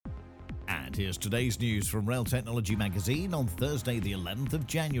And here's today's news from Rail Technology Magazine on Thursday, the 11th of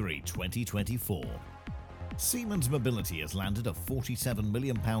January 2024. Siemens Mobility has landed a £47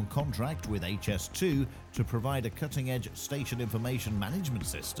 million contract with HS2 to provide a cutting-edge station information management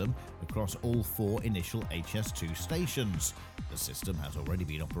system across all 4 initial HS2 stations. The system has already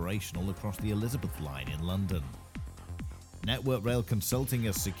been operational across the Elizabeth line in London. Network Rail Consulting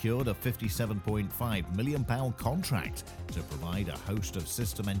has secured a £57.5 million contract to provide a host of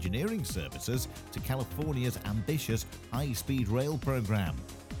system engineering services to California's ambitious high-speed rail program.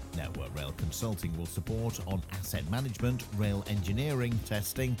 Network Rail Consulting will support on asset management, rail engineering,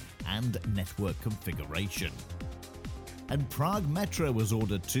 testing, and network configuration. And Prague Metro has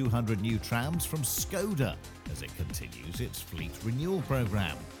ordered 200 new trams from Skoda as it continues its fleet renewal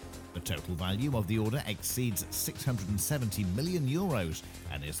program. The total value of the order exceeds €670 million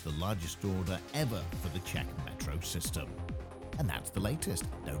and is the largest order ever for the Czech metro system. And that's the latest.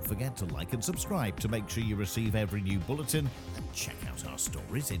 Don't forget to like and subscribe to make sure you receive every new bulletin, and check out our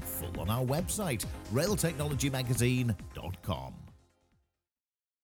stories in full on our website, railtechnologymagazine.com.